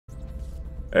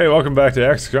Hey, welcome back to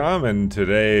XCOM, and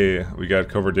today we got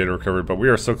covert data recovery, but we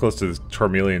are so close to this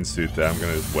Charmeleon suit that I'm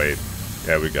gonna just wait.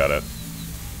 Yeah, we got it.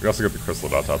 We also got the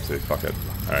crystal autopsy. Fuck it.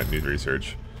 Alright, need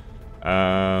research.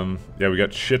 Yeah, we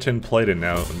got chitin plated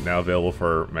now available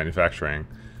for manufacturing.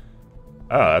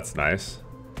 Oh, that's nice.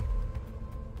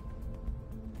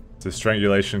 It's a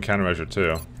strangulation countermeasure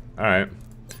too. Alright.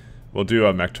 We'll do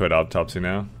a mechtoid autopsy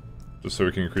now, just so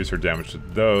we can increase our damage to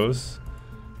those.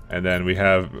 And then we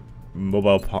have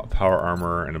mobile power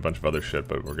armor and a bunch of other shit,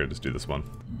 but we're gonna just do this one.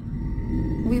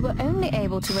 We were only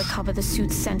able to recover the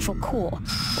suit's central core,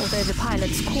 although the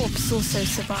pilot's corpse also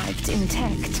survived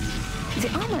intact. The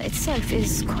armor itself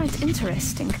is quite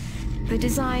interesting. The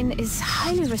design is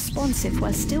highly responsive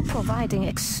while still providing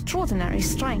extraordinary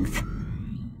strength.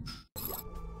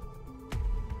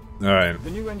 Alright.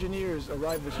 The new engineers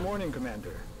arrived this morning,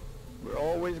 Commander. We're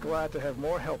always glad to have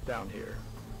more help down here.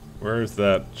 Where's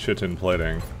that chitin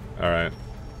plating? Alright.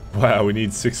 Wow, we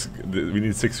need six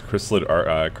crystalid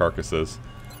carcasses.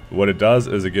 What it does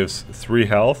is it gives 3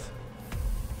 health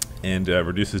and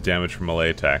reduces damage from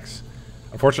melee attacks.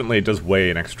 Unfortunately, it does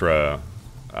weigh an extra.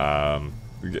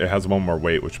 It has 1 more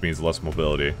weight, which means less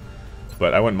mobility.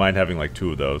 But I wouldn't mind having like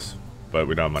 2 of those. But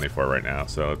we don't have money for it right now,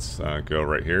 so let's go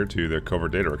right here to the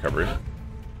covert data recovery.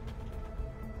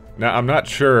 Now, I'm not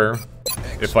sure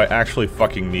if I actually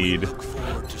fucking need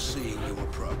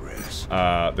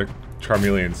the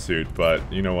Charmeleon suit, but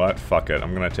you know what? Fuck it.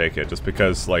 I'm gonna take it just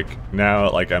because, like,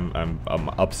 now, like, I'm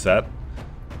upset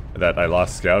that I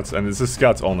lost scouts, and this is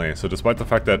scouts only. So despite the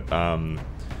fact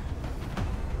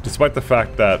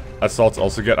that assaults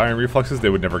also get iron reflexes, they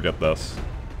would never get this.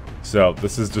 So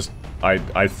this is just,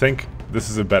 I think this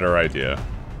is a better idea.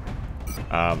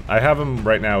 I have him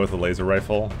right now with a laser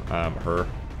rifle, her,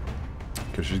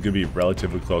 because she's gonna be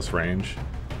relatively close range.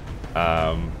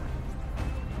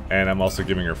 And I'm also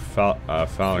giving her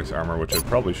phalanx armor, which I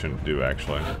probably shouldn't do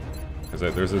actually, because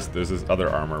there's this other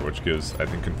armor which gives, I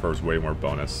think, confers way more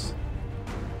bonus.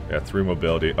 Yeah, 3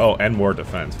 mobility. Oh, and more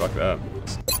defense. Fuck that.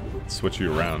 Let's switch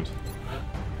you around.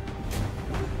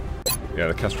 Yeah,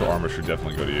 the kestrel armor should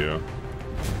definitely go to you,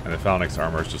 and the phalanx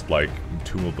armor is just like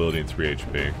 2 mobility and 3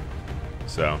 HP.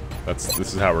 So this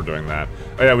is how we're doing that.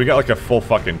 Oh yeah, we got like a full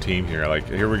fucking team here. Like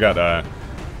here we got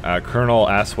Colonel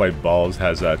Asswipe Balls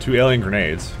has 2 alien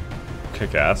grenades.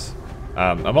 Kick ass.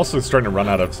 I'm also starting to run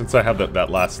out of, since I have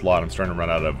that last slot, I'm starting to run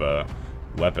out of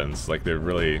weapons. Like they're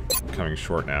really coming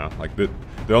short now. Like the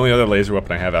only other laser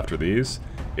weapon I have after these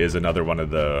is another one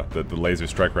of the laser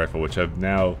strike rifle, which I'm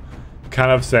now kind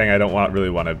of saying I don't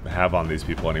really want to have on these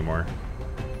people anymore.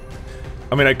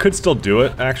 I mean, I could still do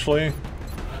it actually,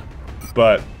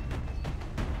 but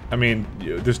I mean,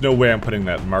 there's no way I'm putting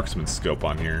that marksman scope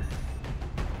on here.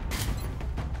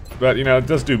 But, you know, it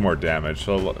does do more damage,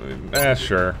 so,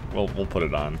 sure, we'll put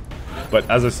it on. But,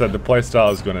 as I said, the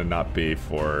playstyle is going to not be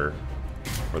for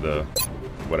the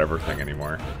whatever thing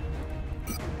anymore.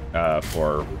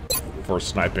 For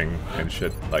sniping and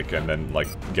shit, like, and then, like,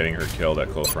 getting her killed at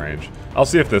close range. I'll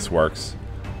see if this works.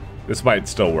 This might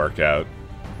still work out.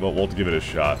 We'll give it a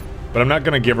shot. But I'm not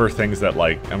going to give her things that,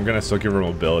 like, I'm going to still give her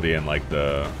mobility and, like,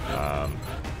 the,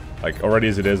 like, already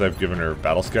as it is, I've given her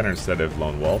battle scanner instead of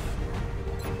lone wolf.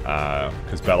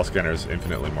 Because battle scanner is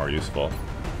infinitely more useful.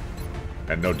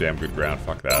 And no damn good ground,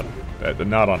 fuck that.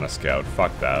 Not on a scout,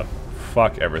 fuck that.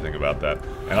 Fuck everything about that.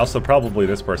 And also probably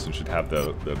this person should have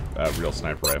the real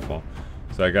sniper rifle.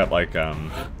 So I got like,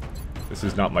 this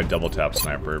is not my double tap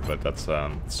sniper, but that's,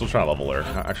 still trying to level her.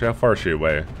 Actually, how far is she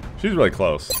away? She's really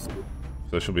close.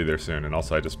 So she'll be there soon, and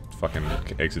also I just fucking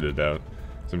exited out.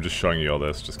 So I'm just showing you all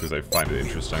this just because I find it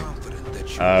interesting.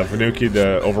 Vanuki,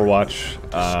 the Overwatch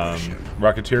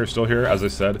Rocketeer, is still here, as I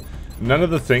said. None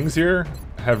of the things here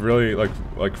have really,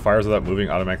 like fires without moving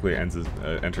automatically enters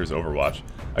Overwatch.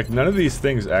 Like, none of these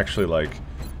things actually, like,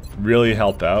 really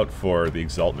help out for the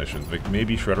Exalt missions. Like,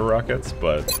 maybe Shredder Rockets,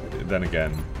 but then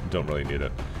again, don't really need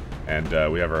it. And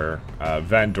we have our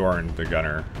Van Dorn, the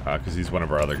gunner, because he's one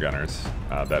of our other gunners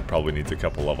that probably needs a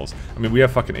couple levels. I mean, we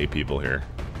have fucking 8 people here.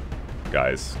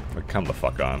 Guys, like, come the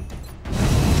fuck on.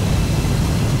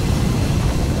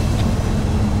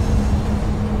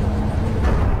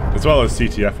 It's one of those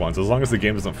CTF ones. As long as the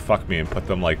game doesn't fuck me and put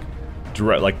them like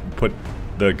put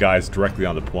the guys directly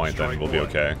on the point, then we'll be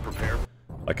okay.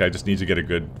 Like, I just need to get a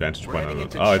good vantage point on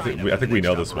it. Oh, I think we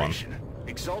know this one.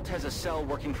 Exalt has a cell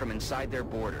working from inside their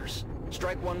borders.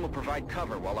 Strike 1 will provide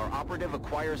cover while our operative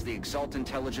acquires the Exalt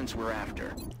intelligence we're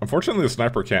after. Unfortunately, the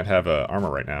sniper can't have armor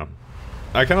right now.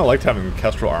 I kind of liked having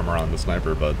Kestrel armor on the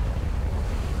sniper, but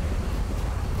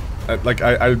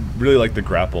I really like the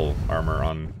grapple armor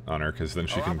on her, because then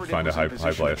she can find a high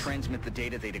place. Transmit the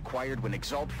data they'd acquired when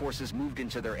Exalt forces moved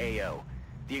into their AO.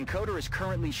 The encoder is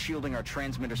currently shielding our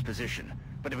transmitter's position,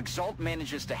 but if Exalt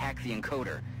manages to hack the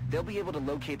encoder, they'll be able to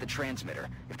locate the transmitter.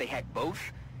 If they hack both,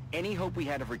 any hope we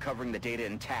had of recovering the data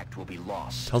intact will be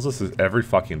lost. Tells us this every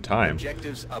fucking time.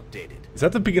 Objectives updated. Is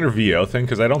that the beginner VO thing?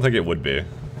 Because I don't think it would be.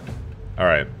 All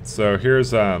right, so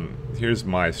here's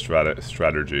my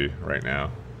strategy right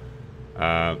now.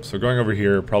 So going over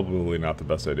here, probably not the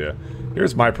best idea.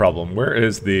 Here's my problem. Where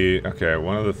is the... Okay,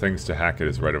 one of the things to hack it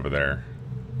is right over there.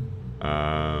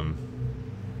 I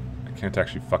can't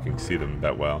actually fucking see them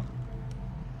that well.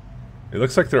 It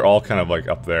looks like they're all kind of like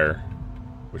up there,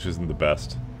 which isn't the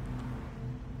best.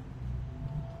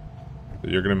 So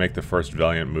you're gonna make the first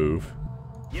valiant move.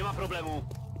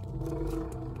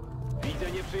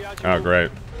 Oh, great.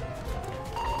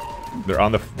 They're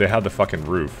on the... They have the fucking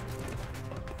roof.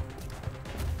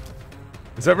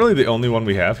 Is that really the only one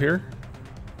we have here?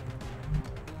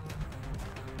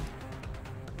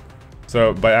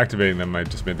 So, by activating them, I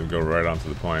just made them go right on to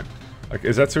the point. Like,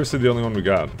 is that seriously the only one we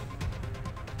got?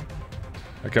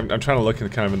 Like, I'm trying to look in,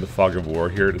 kind of in the fog of war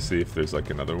here to see if there's, like,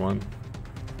 another one.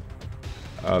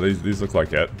 These look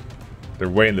like it. They're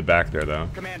way in the back there, though.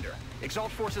 Commander,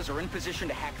 Exalt forces are in position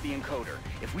to hack the encoder.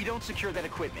 If we don't secure that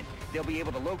equipment, they'll be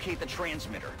able to locate the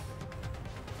transmitter.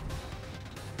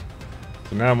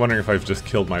 So now I'm wondering if I've just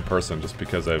killed my person just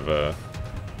because I've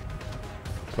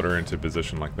put her into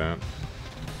position like that.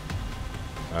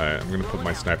 Alright, I'm gonna put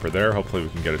my sniper there. Hopefully we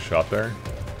can get a shot there.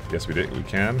 Yes, we did. We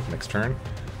can. Next turn.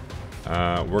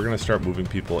 We're gonna start moving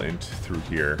people through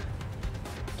here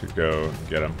to go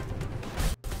get them.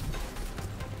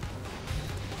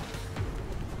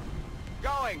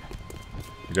 Going.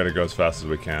 We gotta go as fast as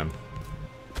we can.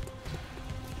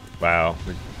 Wow.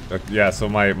 Yeah. So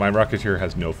my Rocketeer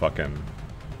has no fucking,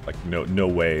 like, no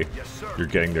way you're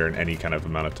getting there in any kind of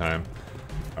amount of time.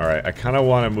 All right. I kind of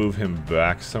want to move him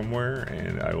back somewhere,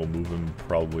 and I will move him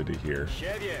probably to here.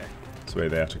 This way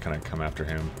they have to kind of come after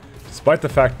him. Despite the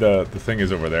fact the thing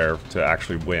is over there to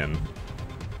actually win.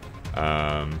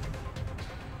 I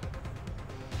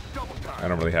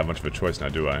don't really have much of a choice now,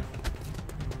 do I?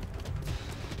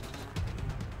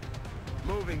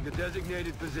 Moving to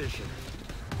designated position.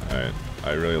 Alright,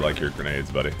 I really like your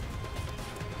grenades, buddy.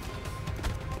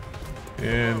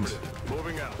 And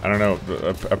I don't know,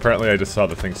 apparently I just saw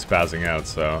the thing spazzing out,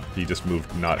 so he just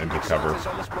moved not into cover.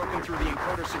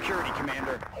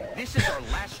 This is our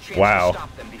last chance wow. To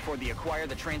stop them before they acquire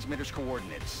the transmitter's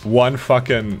coordinates. One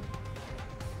fucking...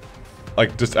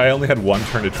 Like, just, I only had one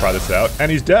turn to try this out, and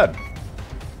he's dead!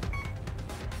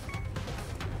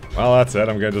 Well, that's it.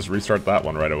 I'm gonna just restart that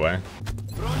one right away.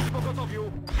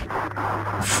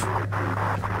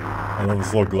 I love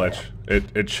this little glitch.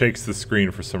 It shakes the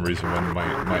screen for some reason when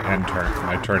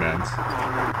my turn ends.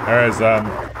 Alright,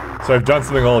 so I've done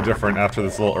something a little different after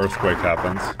this little earthquake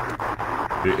happens.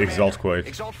 The Exalt quake.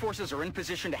 Exalt forces are in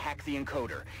position to hack the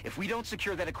encoder. If we don't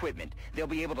secure that equipment, they'll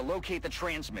be able to locate the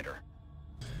transmitter.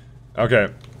 Okay,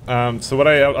 so what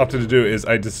I opted to do is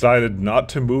I decided not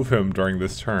to move him during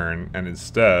this turn, and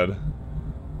instead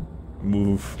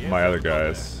move my other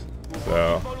guys.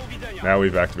 So now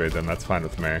we've activated them, that's fine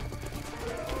with me.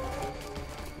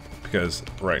 Because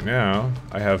right now,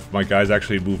 I have my guys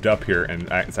actually moved up here, and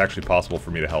it's actually possible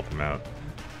for me to help him out.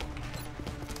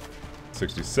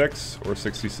 66 or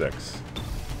 66?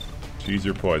 Choose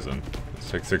your poison. Let's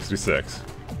take 66.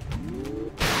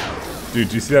 Dude,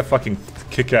 do you see that fucking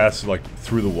kick-ass, like,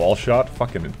 through the wall shot?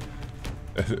 Fucking...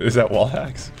 Is that wall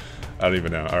hacks? I don't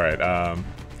even know. Alright,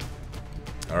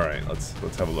 alright, let's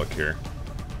have a look here.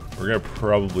 We're gonna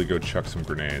probably go chuck some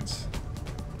grenades.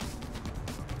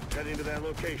 Heading to that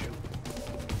location.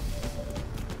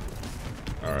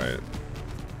 Alright.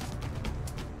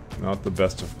 Not the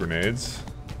best of grenades.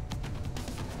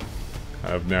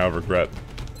 I now regret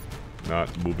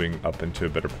not moving up into a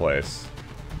better place.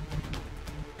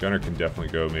 Gunner can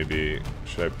definitely go, maybe...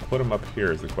 Should I put him up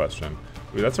here is the question.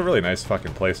 Ooh, that's a really nice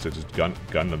fucking place to just gun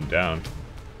them down.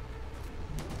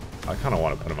 I kind of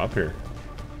want to put him up here.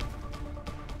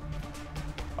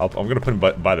 I'm going to put him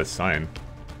by the sign.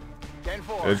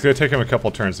 It's going to take him a couple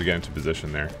turns to get into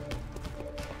position there.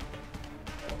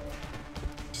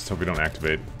 Just hope we don't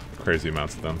activate crazy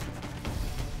amounts of them.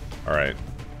 Alright.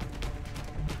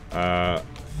 I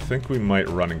think we might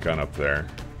run and gun up there.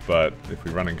 But if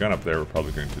we run and gun up there, we're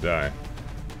probably going to die.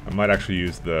 I might actually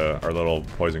use our little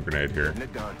poison grenade here.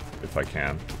 If I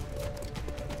can.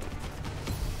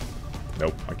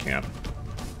 Nope, I can't.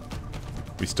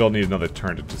 We still need another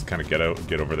turn to just kind of get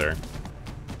over there.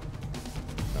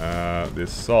 The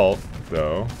Assault,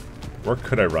 though, Where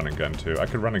could I run and gun to? I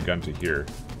could run and gun to here.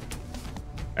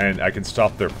 And I can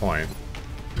stop their point.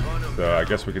 So I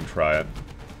guess we can try it.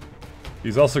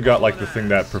 He's also got like the thing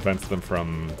that prevents them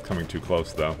from coming too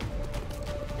close though.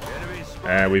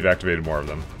 And we've activated more of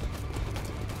them.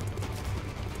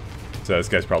 So this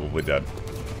guy's probably dead.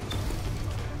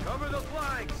 Cover the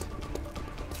flags.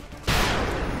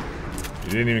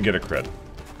 You didn't even get a crit.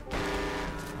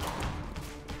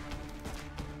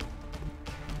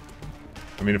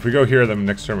 I mean, if we go here, then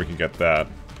next turn we can get that.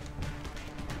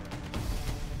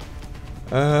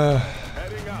 Well,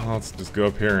 let's just go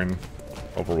up here and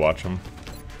overwatch him.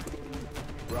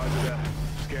 Roger that.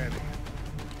 Scanning.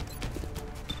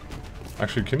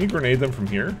 Actually, can you grenade them from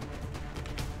here?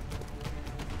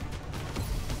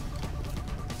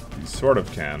 You sort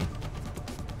of can.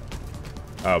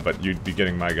 Oh, but you'd be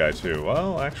getting my guy too.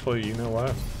 Well, actually, you know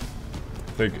what?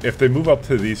 If they move up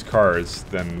to these cars,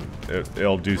 then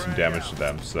it'll do some damage to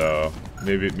them. So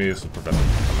maybe this will prevent them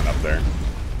from coming up there.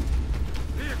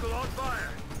 Vehicle on fire.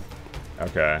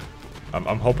 Okay,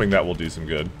 I'm hoping that will do some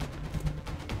good.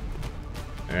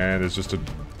 And there's just a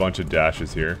bunch of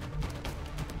dashes here.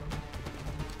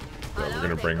 So we're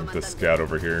gonna bring this scout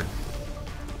over here.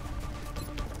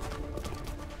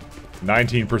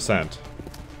 19%.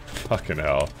 Fucking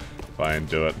hell. Fine,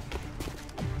 do it.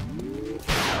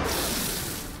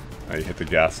 Oh, you hit the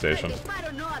gas station.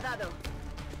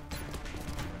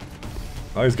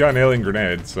 Oh, he's got an alien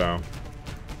grenade, so...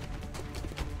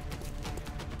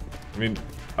 I mean,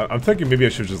 I'm thinking maybe I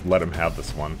should just let him have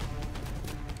this one.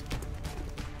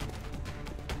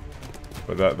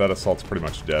 But that assault's pretty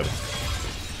much dead.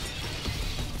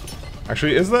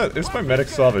 Actually, is my medic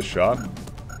still have his shot?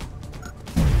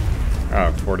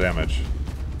 Oh, 4 damage.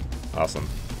 Awesome.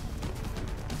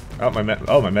 Oh,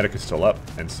 my medic is still up,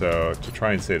 and so to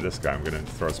try and save this guy, I'm gonna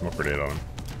throw a smoke grenade on him.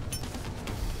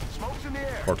 Smoke's in the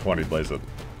air. 420, blaze it.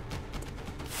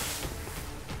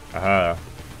 Aha.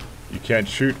 You can't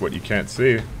shoot what you can't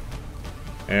see.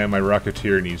 And my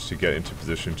Rocketeer needs to get into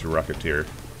position to Rocketeer.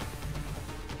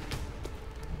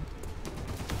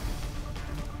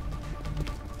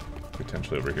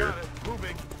 Potentially over here.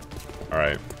 Moving.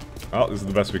 Alright. Well, this is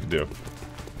the best we can do.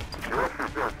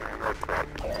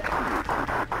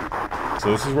 So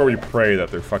this is where we pray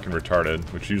that they're fucking retarded,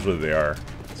 which usually they are.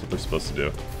 That's what they're supposed to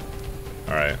do.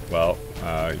 Alright, well,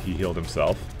 he healed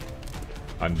himself.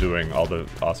 Undoing all the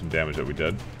awesome damage that we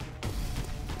did.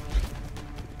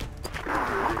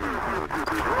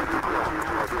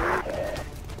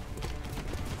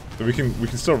 So we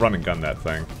can still run and gun that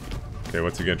thing. Okay,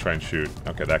 what's he gonna try and shoot?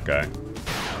 Okay, that guy.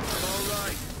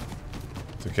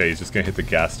 It's okay, he's just gonna hit the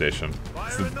gas station.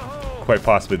 It's quite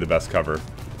possibly the best cover.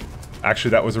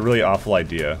 Actually, that was a really awful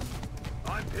idea.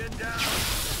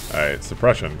 Alright,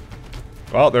 suppression.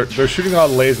 Well, they're shooting a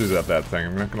lot of lasers at that thing,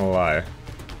 I'm not gonna lie.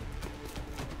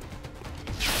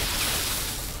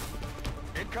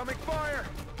 Incoming fire.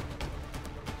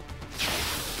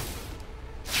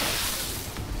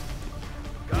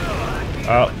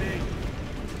 Oh.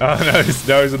 Oh, no, now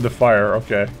he's in the fire,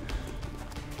 okay.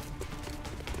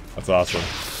 That's awesome.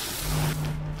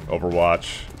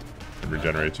 Overwatch. And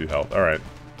regenerate 2 health. Alright.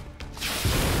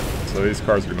 So these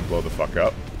cars are gonna blow the fuck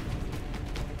up.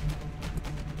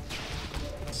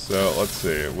 So, let's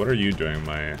see. What are you doing,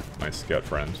 my scout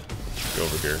friend? Go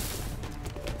over here.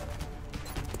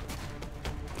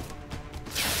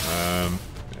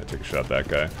 Yeah, take a shot at that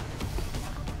guy.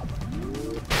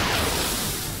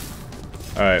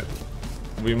 Alright.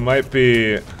 We might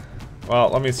be... Well,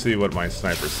 let me see what my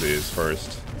sniper sees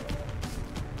first.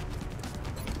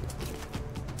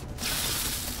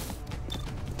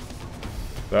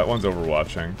 That one's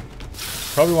overwatching.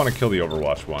 Probably want to kill the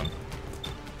Overwatch one.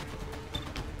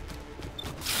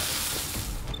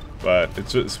 But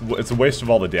it's a waste of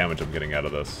all the damage I'm getting out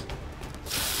of this.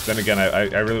 Then again,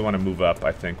 I really want to move up,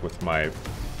 I think, with my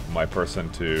person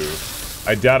to...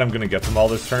 I doubt I'm gonna get them all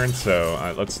this turn,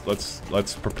 so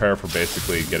let's prepare for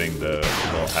basically getting the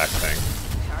little hack thing.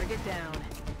 Target down.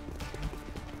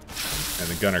 And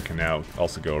the gunner can now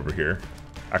also go over here.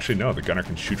 Actually, no, the gunner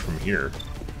can shoot from here.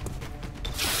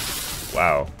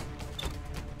 Wow.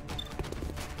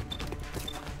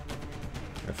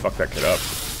 I fucked that kid up.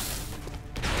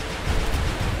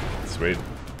 Sweet.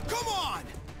 Come on!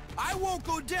 I won't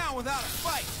go down without a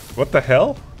fight. What the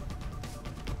hell?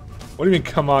 What do you mean,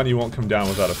 come on, you won't come down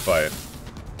without a fight?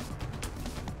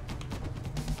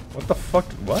 What the fuck?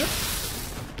 What?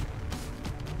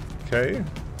 Okay.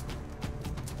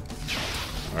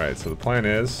 Alright, so the plan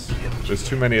is, there's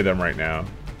too many of them right now.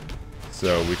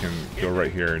 So we can go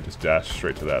right here and just dash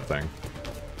straight to that thing.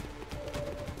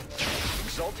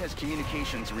 Exalt has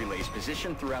communications relays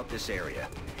positioned throughout this area.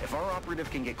 If our operative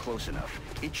can get close enough,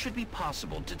 it should be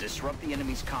possible to disrupt the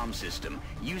enemy's comm system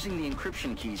using the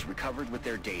encryption keys recovered with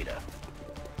their data.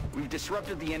 We've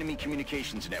disrupted the enemy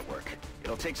communications network.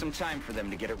 It'll take some time for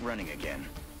them to get it running again.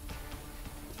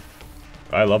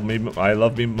 I love me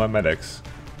my medics.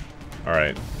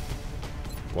 Alright.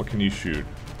 What can you shoot?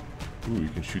 Ooh, you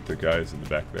can shoot the guys in the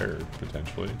back there,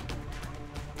 potentially.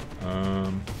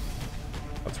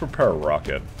 Let's repair a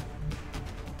rocket.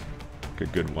 Like a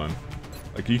good one.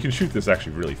 Like, you can shoot this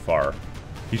actually really far.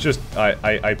 He's just...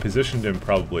 I positioned him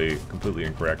probably completely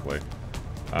incorrectly.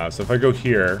 So if I go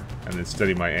here, and then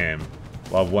steady my aim,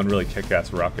 we'll have one really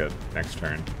kick-ass rocket next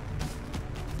turn.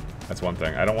 That's one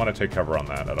thing. I don't want to take cover on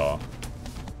that at all.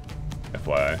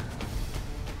 FYI.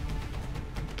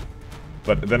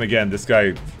 But then again, this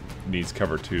guy needs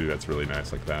cover too. That's really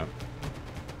nice like that.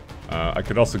 I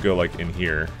could also go like in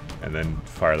here and then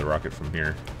fire the rocket from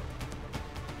here.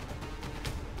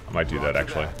 I might do that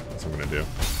actually. That's what I'm gonna do.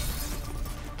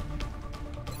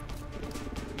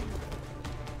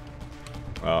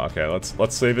 Okay,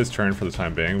 let's save his turn for the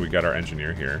time being. We got our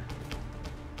engineer here,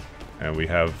 and we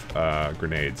have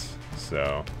grenades.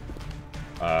 So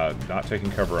not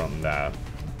taking cover on that.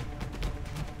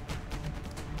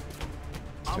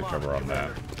 Let's take cover on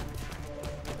that.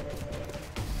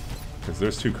 Because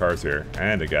there's two cars here,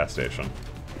 and a gas station.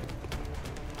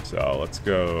 So let's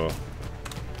go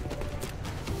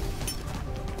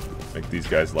make these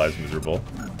guys' lives miserable.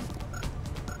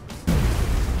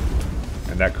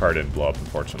 And that car didn't blow up,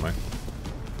 unfortunately.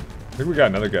 I think we got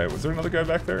another guy. Was there another guy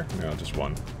back there? No, just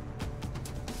one.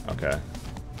 Okay.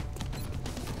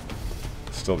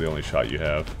 Still the only shot you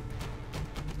have.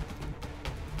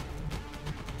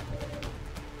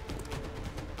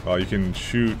 Well, you can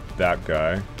shoot that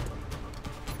guy.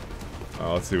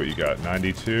 Let's see what you got.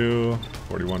 92,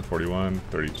 41, 41,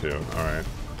 32. Alright.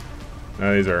 None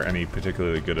of these are any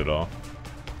particularly good at all.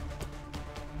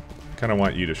 Kind of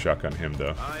want you to shotgun him,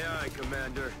 though. Aye, aye,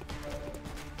 Commander.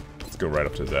 Let's go right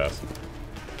up to his ass.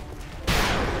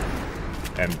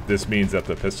 And this means that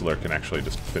the pistoler can actually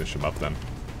just finish him up then.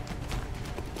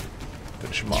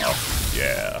 Finish him off.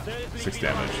 Yeah. 6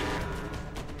 damage.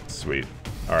 Sweet.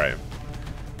 Alright.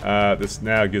 This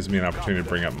now gives me an opportunity to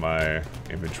bring up my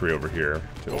infantry over here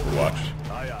to Overwatch.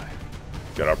 Aye, aye.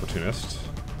 Got Opportunist.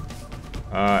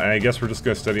 And I guess we're just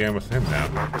going to steady aim with him now.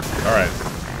 Alright.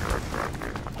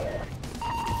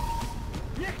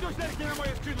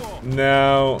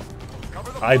 Now,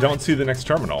 I don't see the next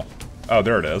terminal. Oh,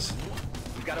 there it is.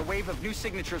 We've got a wave of new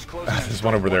signatures closing. There's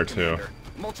one over there too.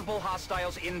 Multiple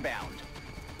hostiles inbound.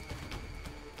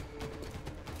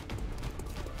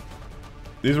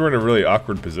 These were in a really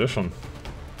awkward position.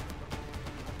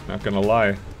 Not gonna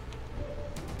lie.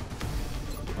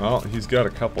 Well, he's got a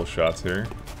couple shots here.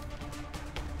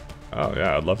 Oh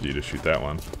yeah, I'd love you to shoot that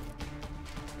one.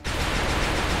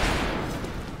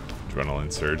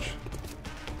 Adrenaline surge.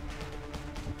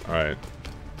 Alright.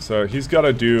 So he's got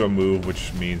to do a move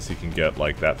which means he can get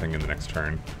like that thing in the next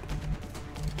turn.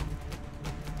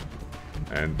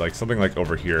 And like something like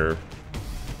over here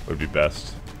would be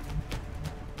best.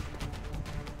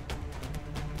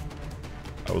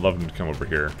 I would love him to come over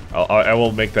here. I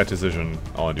will make that decision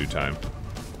all in due time.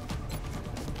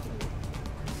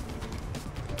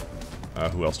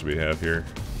 Who else do we have here?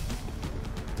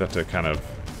 Have to kind of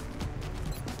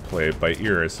play it by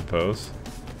ear, I suppose.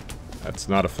 That's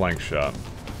not a flank shot.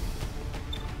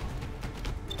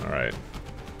 Alright.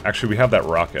 Actually, we have that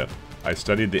rocket. I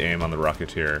studied the aim on the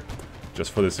Rocketeer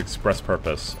just for this express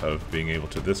purpose of being able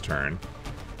to, this turn,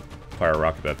 fire a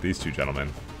rocket at these two gentlemen.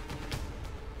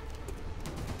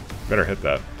 Better hit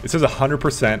that. It says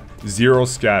 100% zero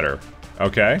scatter.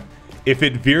 Okay? If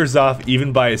it veers off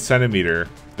even by a centimeter,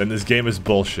 then this game is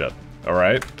bullshit.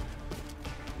 Alright?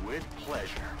 With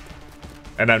pleasure.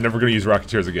 And I'm never going to use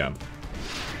Rocketeers again.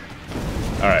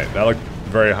 Alright, that looked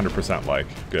very 100% like.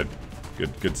 Good.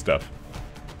 Good stuff.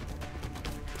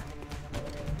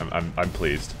 I'm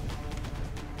pleased.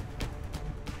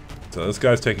 So this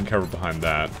guy's taking cover behind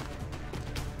that.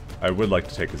 I would like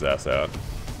to take his ass out.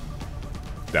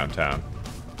 Downtown.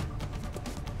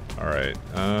 Alright,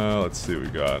 let's see what we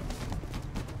got.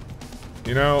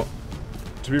 You know,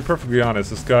 to be perfectly honest,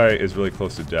 this guy is really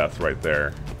close to death right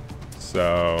there.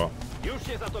 So, I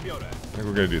think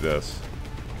we're gonna do this.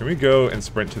 Can we go and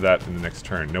sprint to that in the next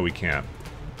turn? No, we can't.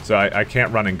 So I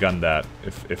can't run and gun that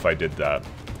if I did that.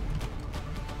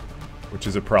 Which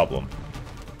is a problem.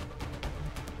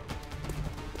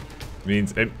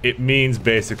 It means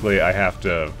basically I have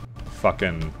to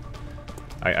fucking...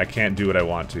 I can't do what I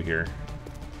want to here.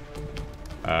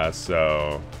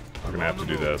 So I'm gonna have to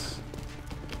do this.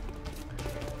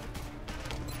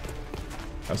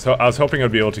 I was hoping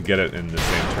I'd be able to get it in the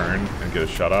same turn and get a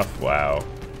shot off. Wow.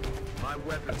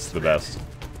 That's the best.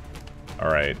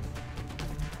 Alright.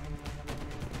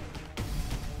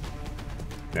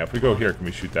 Now if we go here, can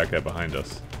we shoot that guy behind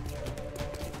us?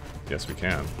 Yes, we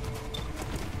can.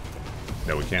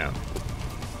 No, we can't.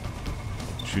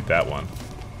 Shoot that one.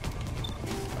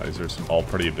 These are some all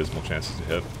pretty abysmal chances to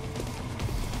hit.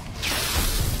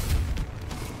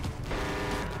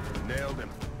 Nailed him.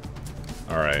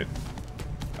 Alright.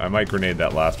 I might grenade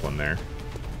that last one there.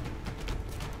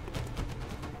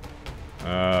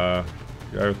 Guy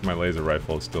with my laser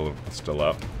rifle is still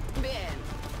up.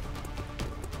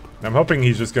 I'm hoping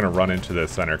he's just gonna run into the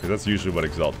center, because that's usually what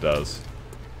Exalt does.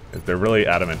 If they're really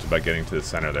adamant about getting to the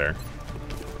center there.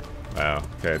 Wow,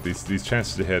 okay, these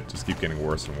chances to hit just keep getting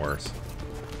worse and worse.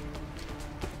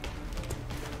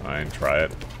 Fine, try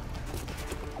it.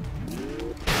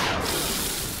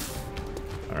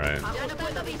 Alright.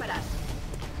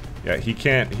 Yeah, he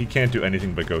can't do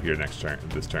anything but go here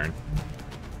this turn.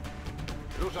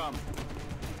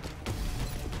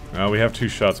 We have 2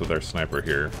 shots with our sniper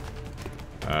here.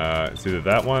 It's either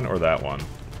that one or that one.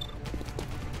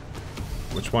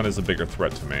 Which one is a bigger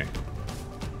threat to me?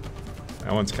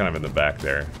 That one's kind of in the back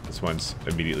there. This one's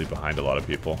immediately behind a lot of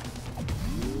people.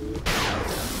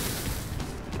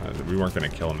 We weren't going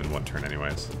to kill him in one turn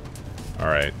anyways.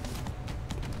 Alright.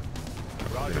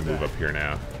 We're going to move up here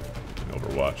now. In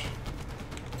Overwatch.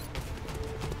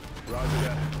 Roger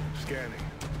that. Scanning.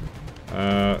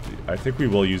 I think we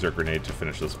will use our grenade to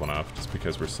finish this one off, just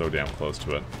because we're so damn close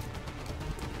to it.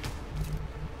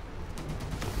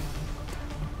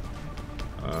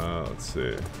 Let's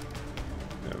see.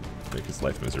 Yeah, make his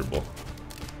life miserable.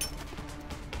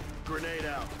 Grenade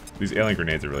out. These alien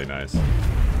grenades are really nice.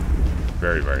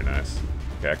 Very, very nice.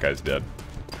 Okay, that guy's dead.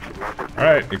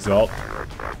 Alright, Exalt.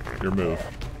 Your move.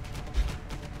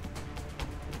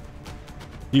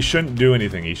 He shouldn't do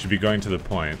anything. He should be going to the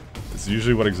point. It's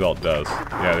usually what Exalt does.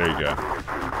 Yeah, there you go.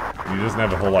 He doesn't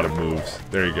have a whole lot of moves.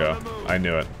 There you go. I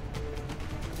knew it.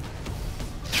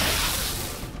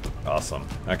 Awesome.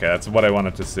 Okay, that's what I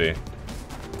wanted to see.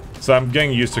 So I'm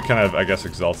getting used to kind of, I guess,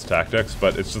 Exalt's tactics,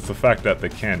 but it's just the fact that they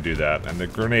can do that, and the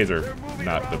grenades are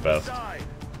not the best.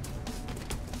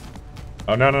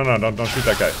 Oh, no, don't shoot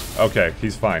that guy. Okay,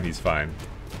 he's fine, he's fine.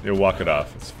 You'll walk it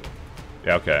off.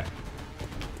 Yeah, okay.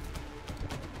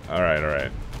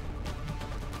 Alright.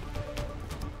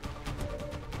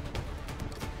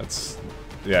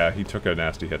 Yeah, he took a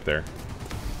nasty hit there.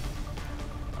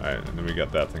 Alright, and then we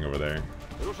got that thing over there.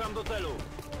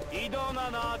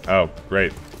 Oh,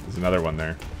 great. There's another one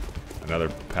there. Another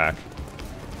pack.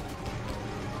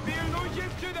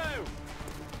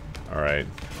 Alright.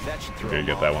 Okay,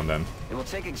 get that one then. It will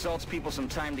take Exalt's people some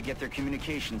time to get their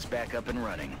communications back up and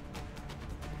running.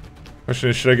 Question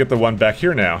is, should I get the one back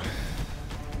here now?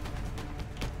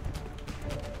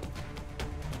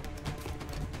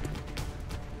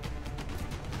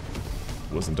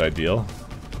 Wasn't ideal.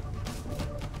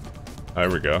 Oh, there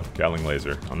we go. Gatling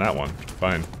laser on that one.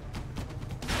 Fine.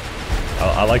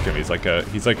 I like him. He's like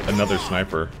another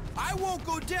sniper. I won't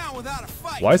go down without a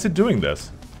fight. Why is it doing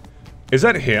this? Is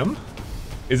that him?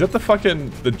 Is that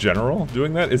the general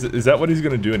doing that? Is that what he's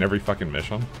gonna do in every fucking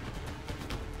mission?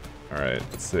 Alright,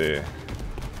 let's see.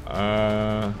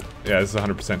 Yeah, this is a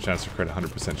 100% chance to crit,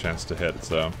 100% chance to hit,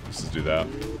 so let's just do that.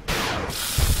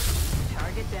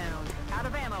 Target down. Out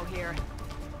of ammo here.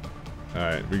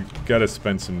 Alright, we gotta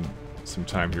spend some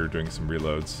time here doing some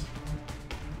reloads.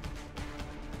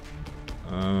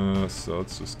 So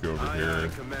let's just go over here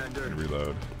and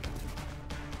reload.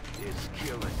 It's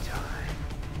killing time.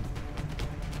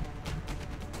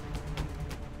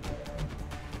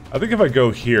 I think if I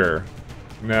go here,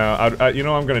 now, you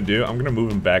know what I'm gonna do? I'm gonna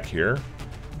move him back here,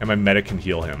 and my medic can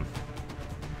heal him.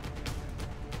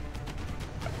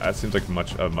 That seems like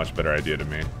a much better idea to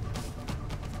me.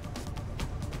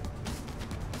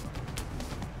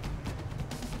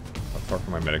 How far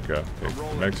can my medic go? Okay,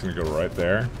 the medic's gonna go right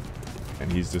there,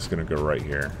 and he's just gonna go right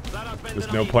here.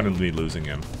 There's no point in me losing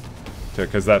him,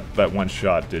 because that one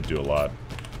shot did do a lot.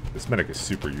 This medic is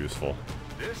super useful.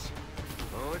 This?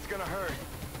 Oh, it's gonna hurt.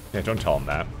 Yeah, don't tell him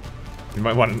that. He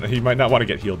might not want to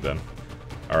get healed then.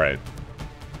 Alright.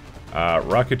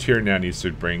 Rocketeer now needs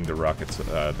to bring the rockets,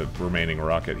 the remaining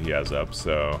rocket he has up,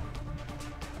 so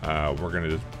we're gonna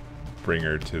just bring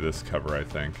her to this cover, I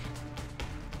think.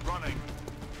 Running.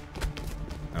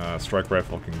 Strike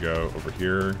rifle can go over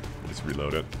here. Just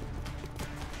reload it.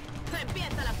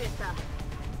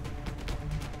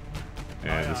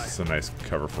 And this is a nice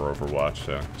cover for Overwatch,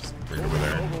 so just bring it over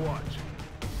there.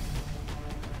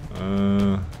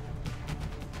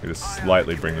 I just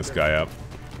slightly bring this guy up.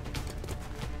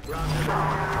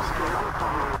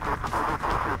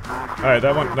 Alright,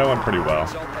 that went pretty well.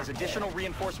 Exalt has additional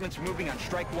reinforcements moving on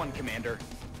Strike 1, Commander.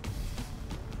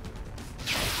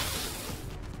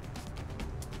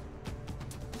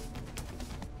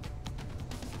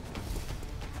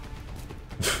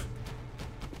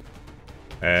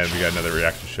 And we got another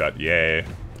reaction shot. Yay.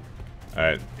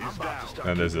 Alright.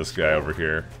 And there's this guy over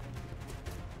here.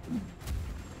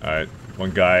 Alright.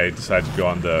 One guy decides to go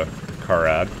on the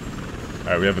Karad.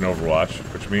 Alright, we have an Overwatch,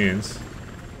 which means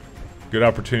good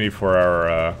opportunity for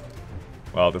our,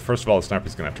 well, first of all, the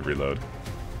sniper's gonna have to reload.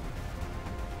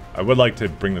 I would like to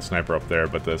bring the sniper up there,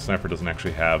 but the sniper doesn't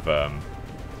actually have,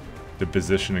 the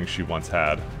positioning she once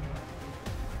had.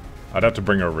 I'd have to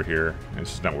bring her over here.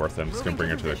 It's just not worth it. I'm just gonna bring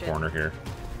her to the corner here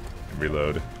and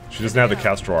reload. She doesn't have the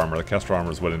Kestrel armor. The Kestrel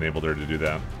armor is what enabled her to do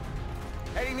that.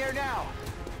 Heading there now.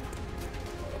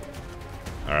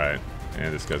 Alright,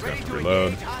 and this guy's gonna have to Ready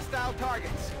reload. engage hostile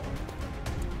targets.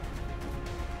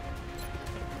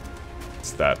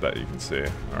 It's that you can see.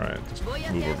 Alright, just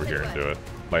move over here and do it.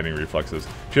 Lightning reflexes.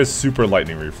 She has super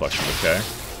lightning reflexes, okay?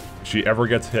 If she ever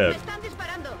gets hit,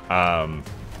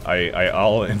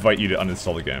 I'll invite you to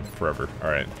uninstall the game forever.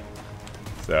 Alright.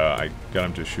 So I got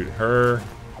him to shoot her.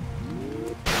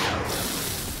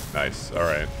 Nice.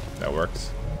 Alright. That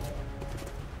works.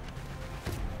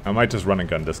 I might just run and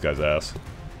gun this guy's ass.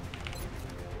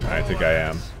 I think I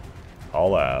am.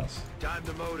 All ass. Time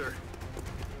to motor.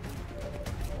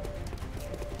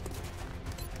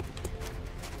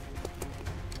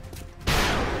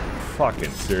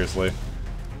 Fucking seriously.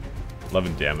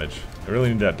 11 damage. I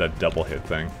really need that double hit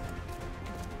thing.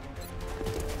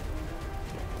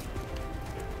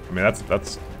 I mean,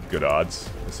 that's good odds,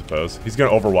 I suppose. He's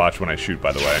gonna Overwatch when I shoot,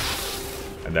 by the way.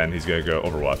 And then he's gonna go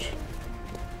Overwatch.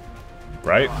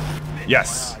 Right?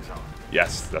 Yes!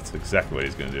 Yes, that's exactly what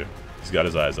he's gonna do. He's got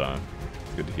his eyes on.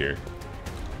 It's good to hear.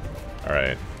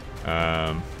 Alright.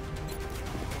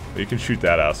 You can shoot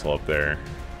that asshole up there.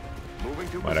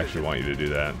 Might actually want you to do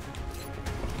that.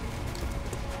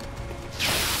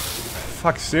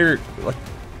 Fuck, sir. Like,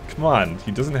 come on.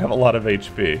 He doesn't have a lot of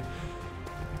HP.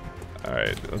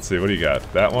 Alright, let's see. What do you got?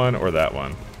 That one or that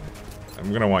one?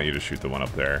 I'm gonna want you to shoot the one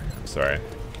up there. I'm sorry.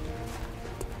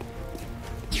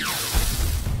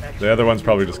 The other one's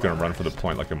probably just gonna run for the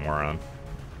point like a moron.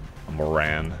 A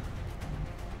moran.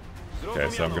 Okay,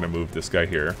 so I'm gonna move this guy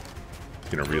here.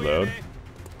 He's gonna reload.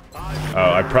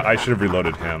 Oh, I should have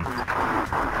reloaded him.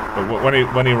 But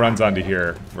when he runs onto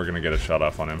here, we're gonna get a shot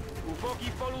off on him.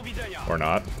 Or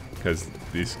not, because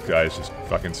these guys just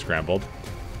fucking scrambled.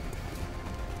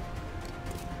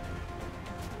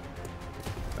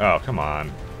 Oh, come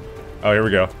on. Oh, here we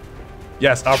go.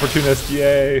 Yes, opportunist,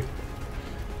 yay!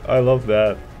 I love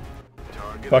that.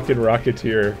 Fucking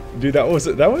Rocketeer. Dude, that was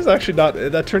actually not,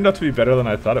 that turned out to be better than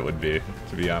I thought it would be,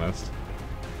 to be honest.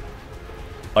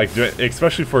 Like,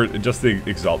 especially for just the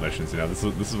Exalt missions, you know, this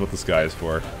is what this guy is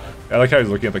for. I like how he's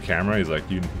looking at the camera, he's like,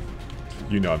 you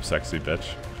know I'm sexy,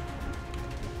 bitch.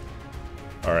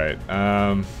 Alright,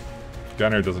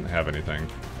 Gunner doesn't have anything.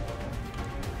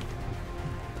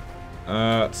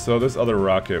 So this other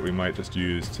rocket we might just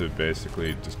use to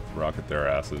basically just rocket their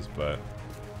asses, but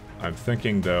I'm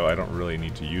thinking though I don't really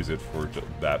need to use it for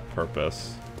that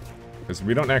purpose. Because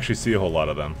we don't actually see a whole lot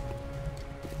of them.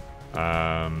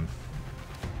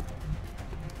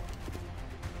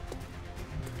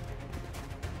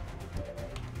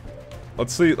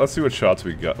 Let's see what shots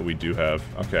we do have.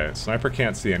 Okay, sniper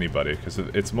can't see anybody because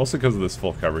it's mostly because of this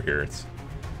full cover here. It's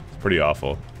pretty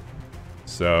awful.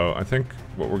 So I think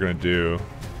what we're gonna do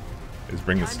is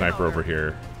bring the sniper over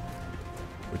here,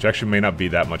 which actually may not be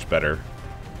that much better.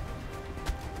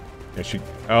 Yeah,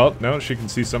 oh no, she can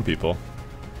see some people.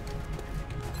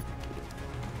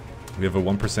 We have a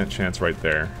 1% chance right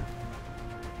there.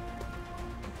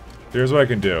 Here's what I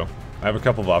can do. I have a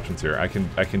couple of options here. I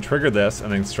can trigger this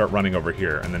and then start running over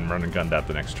here and then run and gun that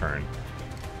the next turn.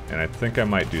 And I think I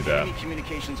might do that. Enemy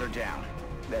communications are down.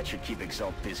 That should keep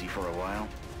Exalt busy for a while.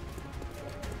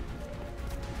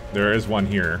 There is one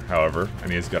here, however,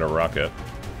 and he's got a rocket.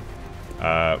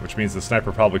 Which means the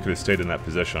sniper probably could have stayed in that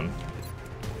position.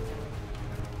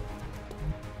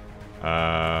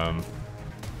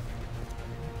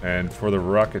 And for the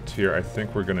Rocketeer, I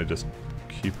think we're gonna just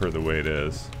keep her the way it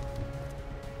is.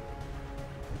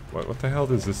 What the hell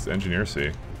does this engineer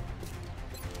see?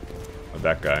 Oh,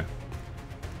 that guy.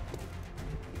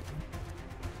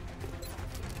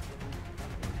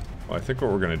 Well, I think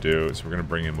what we're gonna do is we're gonna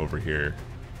bring him over here.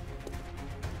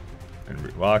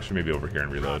 And well, actually, maybe over here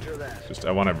and reload. Just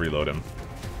I want to reload him.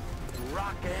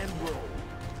 Rock and roll.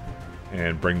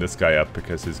 And bring this guy up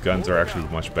because his guns are actually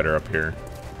much better up here.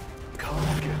 Come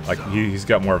get Like, he's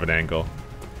got more of an angle.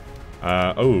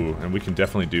 Oh, and we can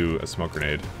definitely do a smoke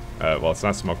grenade. Well, it's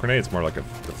not a smoke grenade, it's more like the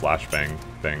flashbang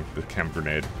thing, the chem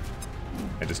grenade.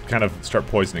 And just kind of start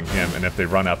poisoning him, and if they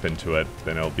run up into it,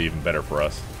 then it'll be even better for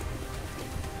us.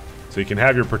 So you can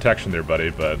have your protection there, buddy,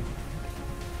 but...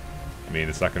 I mean,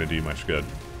 it's not going to do you much good.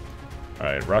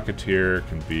 Alright, Rocketeer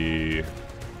can be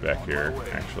back here,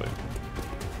 actually.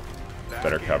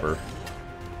 Better cover.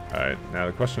 Alright, now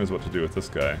the question is what to do with this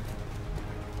guy.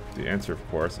 The answer, of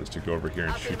course, is to go over here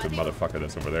and shoot the motherfucker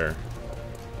that's over there.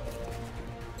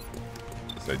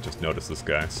 I just noticed this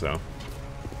guy, so...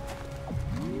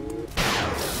 I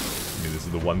mean, this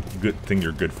is the one good thing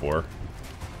you're good for.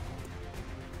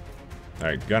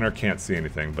 Alright, Gunner can't see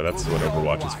anything, but that's what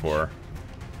Overwatch is for.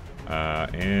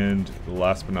 And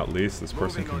last but not least, this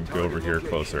person can go over here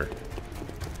closer.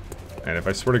 And if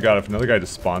I swear to God, if another guy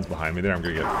just spawns behind me there, I'm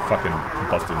gonna get fucking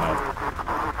busted up.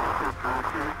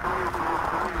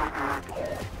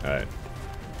 Alright.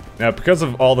 Now, because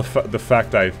of all the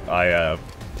fact I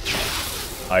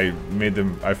made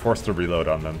them, I forced a reload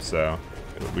on them, so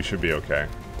we should be okay.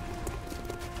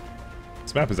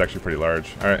 This map is actually pretty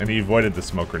large. Alright, and he avoided the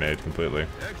smoke grenade completely.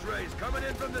 X-rays coming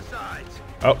in from the sides.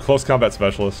 Oh, close combat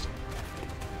specialist.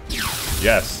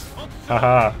 Yes.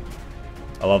 Haha.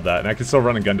 I love that. And I can still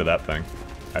run and gun to that thing.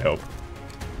 I hope.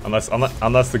 Unless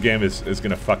the game is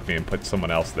gonna fuck me and put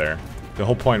someone else there. The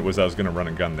whole point was I was gonna run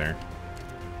and gun there.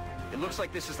 It looks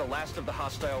like this is the last of the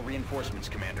hostile reinforcements,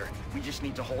 Commander. We just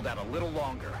need to hold out a little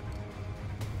longer.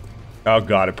 Oh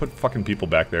god, I put fucking people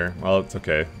back there. Well, it's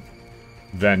okay.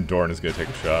 Van Dorn is gonna take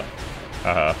a shot.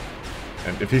 Haha.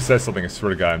 And if he says something, I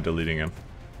swear to God, I'm deleting him.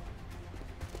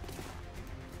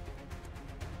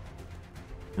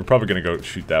 We're probably gonna go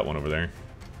shoot that one over there.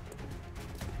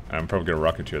 I'm probably gonna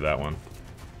Rocketeer that one.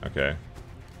 Okay.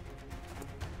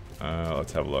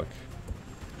 Let's have a look.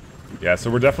 Yeah, so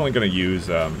we're definitely gonna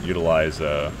utilize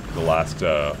the last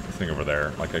thing over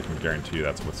there. Like, I can guarantee you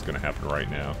that's what's gonna happen right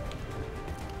now.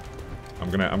 I'm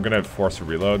gonna force a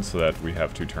reload so that we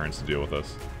have 2 turns to deal with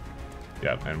this.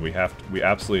 Yeah, and we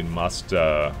absolutely must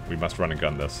run and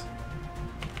gun this.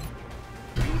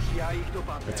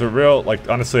 It's a real, like,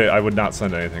 honestly, I would not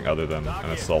send anything other than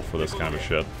an assault for this kind of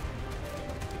shit.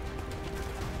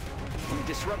 We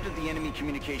disrupted the enemy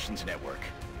communications network.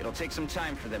 It'll take some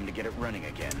time for them to get it running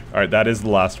again. Alright, that is the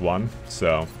last one,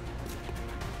 so...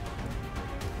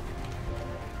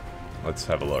 let's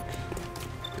have a look.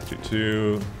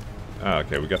 52... oh,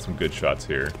 okay, we got some good shots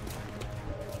here.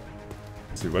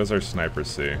 Let's see, what does our sniper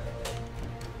see?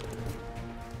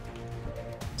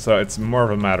 So it's more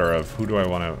of a matter of who do I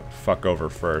want to fuck over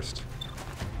first.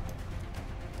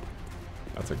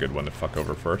 That's a good one to fuck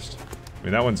over first. I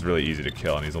mean, that one's really easy to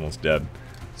kill and he's almost dead.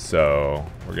 So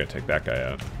we're gonna take that guy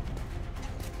out.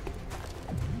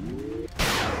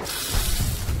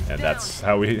 And that's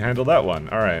how we handle that one.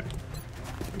 Alright.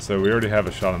 So we already have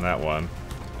a shot on that one.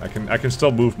 I can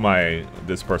still move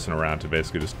this person around to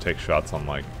basically just take shots on,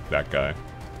 like, that guy.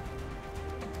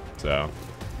 So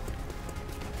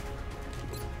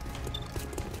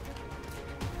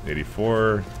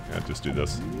 84. Yeah, just do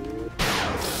this.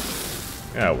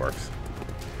 Yeah, it works.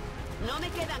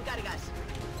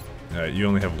 You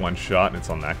only have 1 shot and it's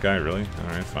on that guy, really?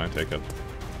 Alright, fine, take it.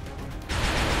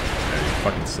 Yeah, you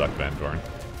fucking suck, Van Dorn.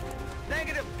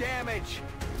 Negative damage.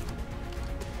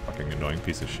 Fucking annoying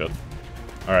piece of shit.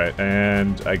 Alright,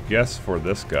 and I guess for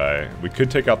this guy, we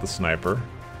could take out the sniper.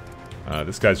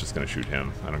 This guy's just gonna shoot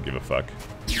him. I don't give a fuck.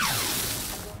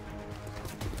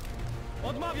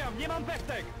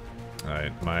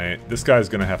 Alright, this guy's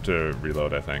gonna have to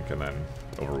reload, I think, and then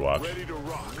Overwatch. Ready to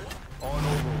rock on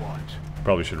Overwatch.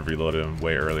 Probably should have reloaded him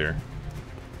way earlier.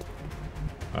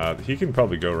 He can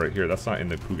probably go right here. That's not in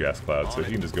the poo gas cloud, so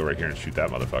he can just go right here and shoot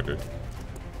that motherfucker.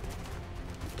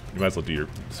 You might as well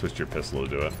switch your pistol to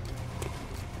do it.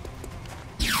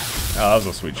 Oh, that was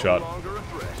a sweet shot.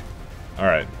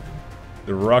 Alright.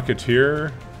 The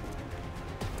Rocketeer...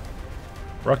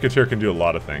 Rocketeer can do a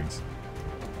lot of things.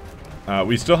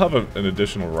 We still have an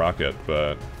additional rocket,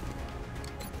 but...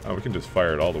 oh, we can just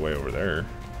fire it all the way over there.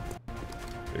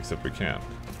 Except we can't,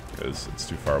 because it's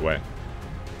too far away.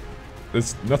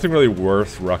 There's nothing really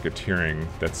worth rocketeering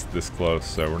that's this close,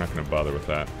 so we're not going to bother with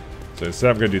that. So instead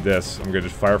I'm going to do this. I'm going to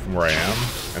just fire from where I am,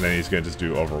 and then he's going to just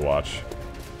do Overwatch.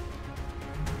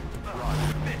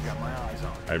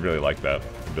 I really like that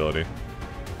ability.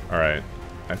 Alright,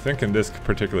 I think in this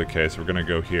particular case we're going to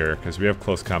go here, because we have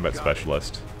close combat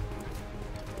specialist.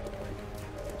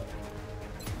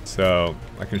 So,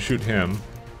 I can shoot him.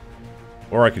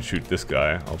 Or I can shoot this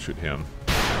guy. I'll shoot him.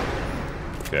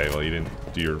 Okay, well you didn't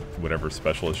do your whatever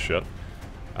specialist shit.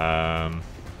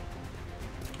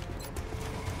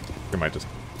 I might just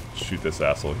shoot this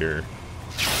asshole here.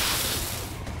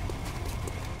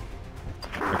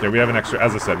 Okay, we have an extra,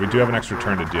 as I said, we do have an extra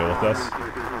turn to deal with this.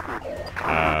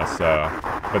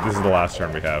 But this is the last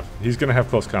turn we have. He's gonna have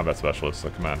close combat specialist, so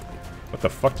come on. What the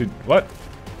fuck what?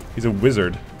 He's a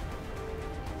wizard.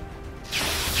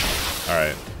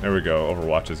 Alright, there we go,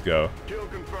 Overwatches go. Kill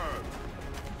confirmed.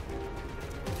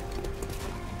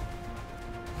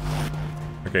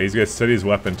 Okay, he's gonna steady his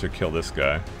weapon to kill this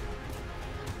guy.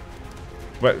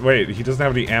 Wait, he doesn't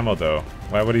have any ammo though.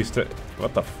 Why would he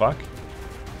what the fuck?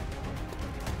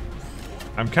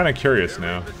 I'm kind of curious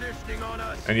now.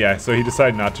 And yeah, so he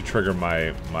decided not to trigger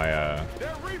my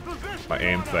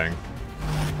aim thing.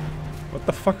 What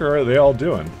the fuck are they all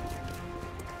doing?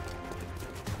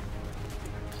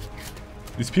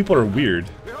 These people are weird.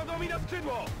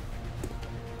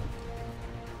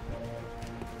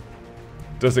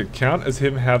 Does it count as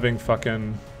him having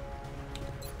fucking...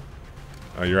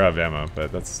 Oh, you're out of ammo,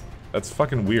 but that's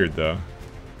fucking weird though.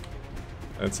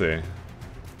 Let's see.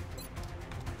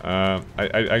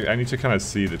 I need to kind of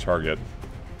see the target.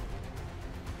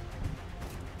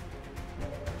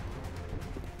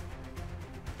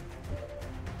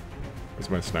 Where's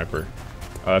my sniper?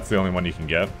 Oh, that's the only one you can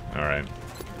get? Alright.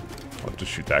 I'll have to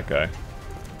shoot that guy.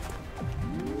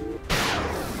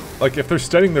 Like, if they're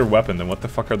steadying their weapon, then what the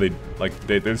fuck are they... Like,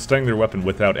 they're steadying their weapon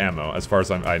without ammo, as far as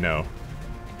I know.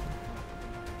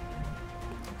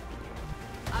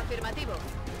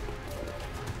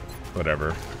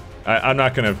 Whatever. I'm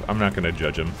not gonna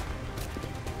judge him.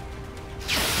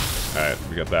 Alright,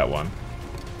 we got that one.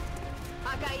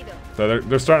 So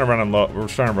they're starting to run on low. We're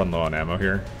starting to run low on ammo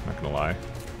here. Not gonna lie.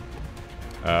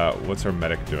 What's our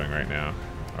medic doing right now?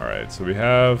 All right, so we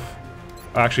have.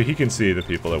 Actually, he can see the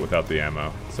people that without the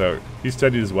ammo. So he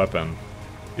steadied his weapon.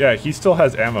 Yeah, he still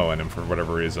has ammo in him for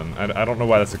whatever reason. I don't know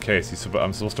why that's the case.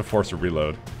 I'm supposed to force a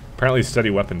reload. Apparently, steady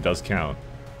weapon does count.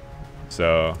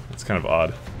 So it's kind of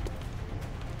odd.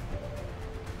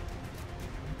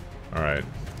 All right,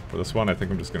 for this one, I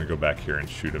think I'm just gonna go back here and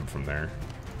shoot him from there.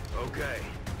 Okay.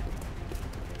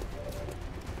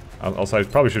 Also, I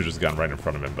probably should have just gone right in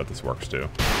front of him, but this works too.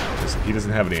 He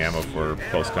doesn't have any ammo for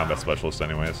close combat specialist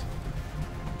anyways.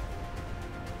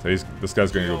 So this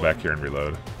guy's gonna go back here and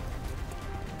reload.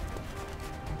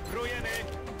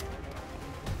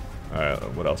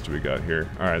 Alright, what else do we got here?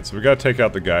 Alright, so we gotta take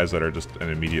out the guys that are just an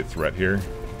immediate threat here.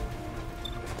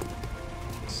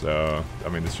 So, I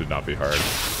mean, this should not be hard.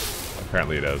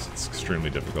 Apparently it is. It's extremely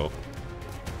difficult.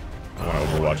 I want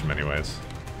to overwatch him anyways.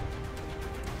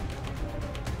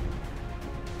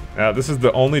 Now, this is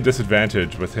the only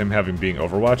disadvantage with him being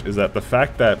Overwatch, is that the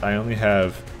fact that I only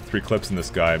have 3 clips in this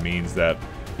guy means that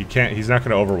he's not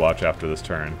going to Overwatch after this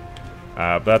turn.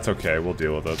 But that's okay, we'll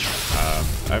deal with it.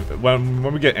 When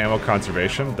we get ammo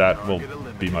conservation, that will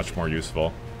be much more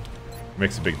useful.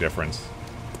 Makes a big difference.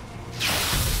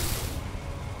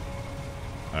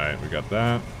 Alright, we got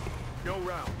that. No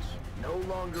rounds. No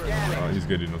longer. Oh, he's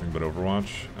gonna do nothing but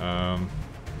Overwatch.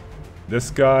 This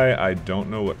guy, I don't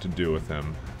know what to do with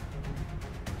him.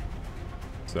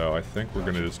 So I think we're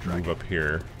gonna just move up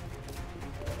here.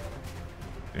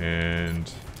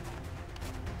 And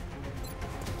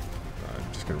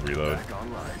I'm just gonna reload.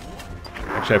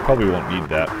 Actually, I probably won't need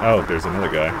that. Oh, there's another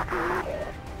guy.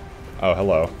 Oh,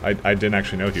 hello. I didn't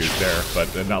actually know he was there,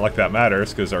 but not like that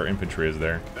matters, because our infantry is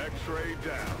there.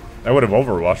 I would have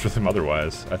Overwatched with him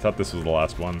otherwise. I thought this was the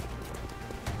last one.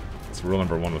 It's rule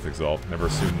number 1 with Exalt. Never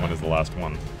assume one is the last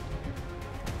one.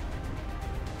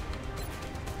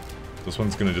 This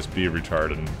one's gonna just be a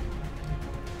retard, and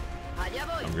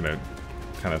I'm gonna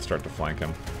kind of start to flank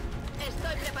him.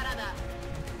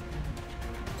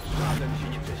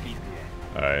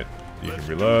 Alright, you can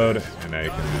reload, and now you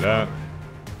can do that.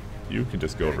 You can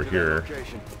just go over here,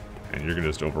 and you're gonna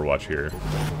just Overwatch here.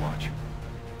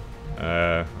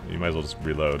 You might as well just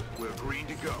reload.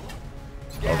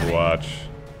 Overwatch.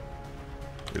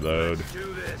 Reload.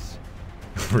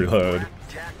 Reload.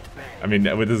 I mean,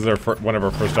 this is one of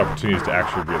our first opportunities to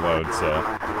actually reload, so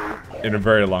in a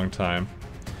very long time.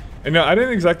 And no, I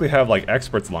didn't exactly have like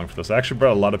experts along for this. I actually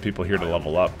brought a lot of people here to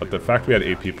level up, but the fact we had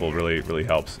 8 people really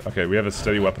helps. Okay, we have a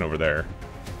steady weapon over there.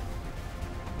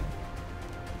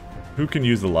 Who can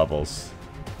use the levels?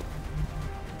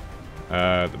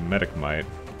 The medic might.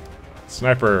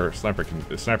 Sniper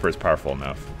is powerful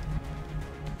enough.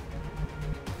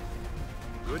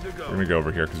 We're gonna go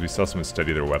over here because we saw someone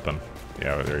steady their weapon.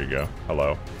 Yeah, there you go.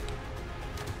 Hello.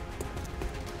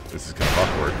 This is kind of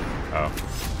awkward. Oh,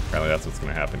 apparently that's what's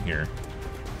gonna happen here.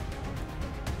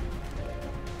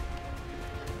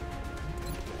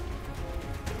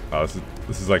 Oh,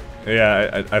 this is like,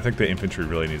 yeah, I think the infantry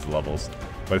really needs levels.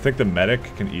 But I think the medic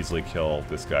can easily kill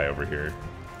this guy over here.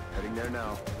 Heading there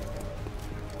now.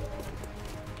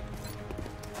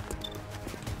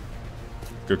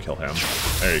 Go kill him.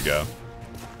 There you go.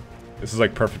 This is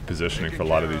like perfect positioning for a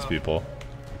lot of these people.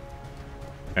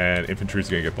 And infantry's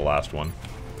gonna get the last one.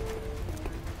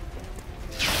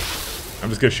 I'm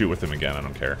just gonna shoot with him again, I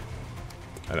don't care.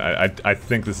 I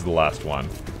think this is the last one.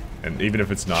 And even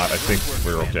if it's not, I think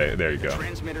we're okay. There you go. The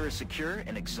transmitter is secure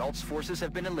and Exalt's forces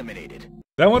have been eliminated.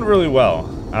 That went really well.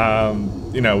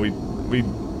 You know,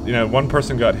 you know, one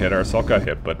person got hit, our assault got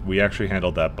hit, but we actually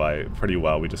handled that by pretty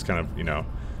well. We just kind of, you know,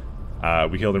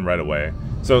 we healed him right away.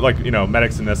 So, like, you know,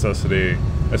 medics in necessity.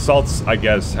 Assaults, I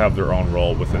guess, have their own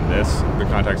role within this, the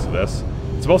context of this.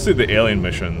 It's mostly the alien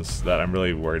missions that I'm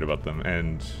really worried about them.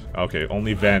 And, okay,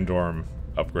 only Van Dorm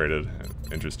upgraded.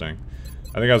 Interesting.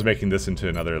 I think I was making this into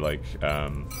another, like,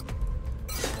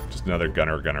 just another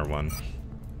gunner one.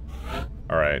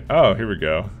 Alright. Oh, here we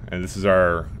go. And this is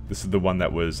the one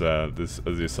that was,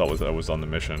 the assault was on the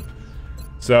mission.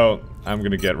 So, I'm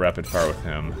gonna get rapid fire with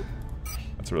him.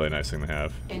 That's a really nice thing to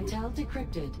have. Intel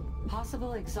decrypted.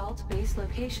 Possible Exalt base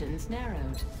locations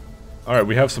narrowed. Alright,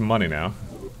 we have some money now.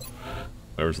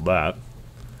 There's that.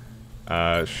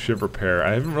 Shiv repair.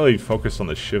 I haven't really focused on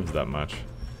the shivs that much.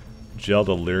 Gel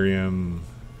delirium.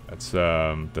 That's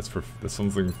something for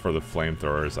the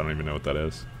flamethrowers. I don't even know what that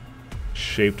is.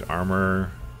 Shaped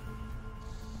armor.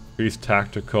 Increased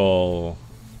tactical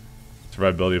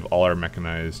survivability of all our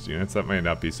mechanized units. That might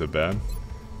not be so bad.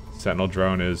 Sentinel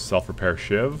drone is self-repair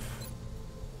shiv.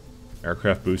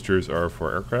 Aircraft boosters are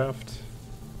for aircraft.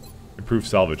 Improved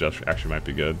salvage actually might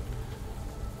be good.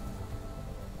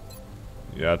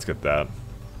 Yeah, let's get that.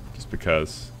 Just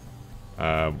because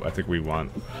I think we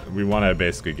want to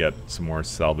basically get some more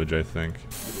salvage, I think.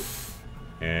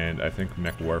 And I think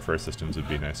mech warfare systems would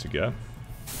be nice to get.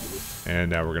 And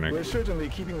now we're certainly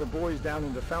keeping the boys down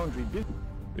in the foundry busy.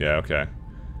 Yeah, okay.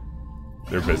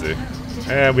 They're busy.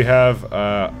 And we have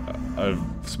a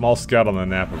small scout on the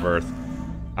nap of Earth.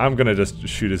 I'm gonna just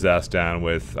shoot his ass down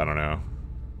with, I don't know.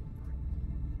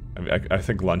 I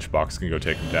think Lunchbox can go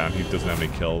take him down. He doesn't have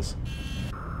any kills.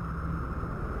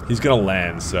 He's gonna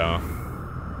land, so.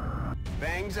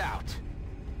 Bangs out.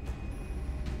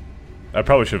 I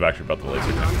probably should have actually brought the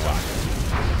laser gun.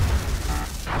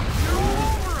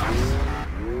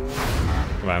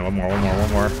 Come on, one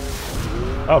more.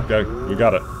 Oh, okay, we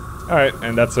got it. Alright,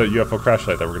 and that's a UFO crash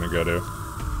site that we're gonna go to.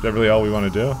 Is that really all we want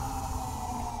to do?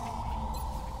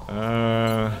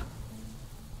 I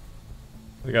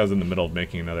think I was in the middle of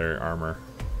making another armor.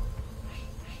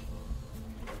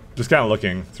 Just kind of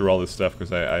looking through all this stuff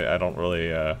because I don't really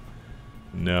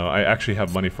know. I actually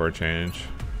have money for a change.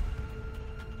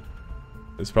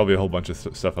 There's probably a whole bunch of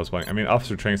stuff I was buying. I mean,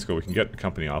 officer training school, we can get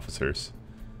company officers.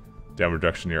 Downward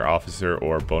reduction to your officer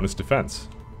or bonus defense.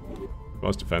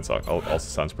 Bonus defense also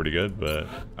sounds pretty good, but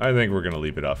I think we're going to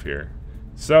leave it off here.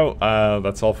 So,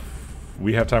 that's all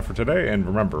we have time for today, and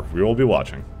remember, we will be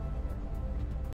watching.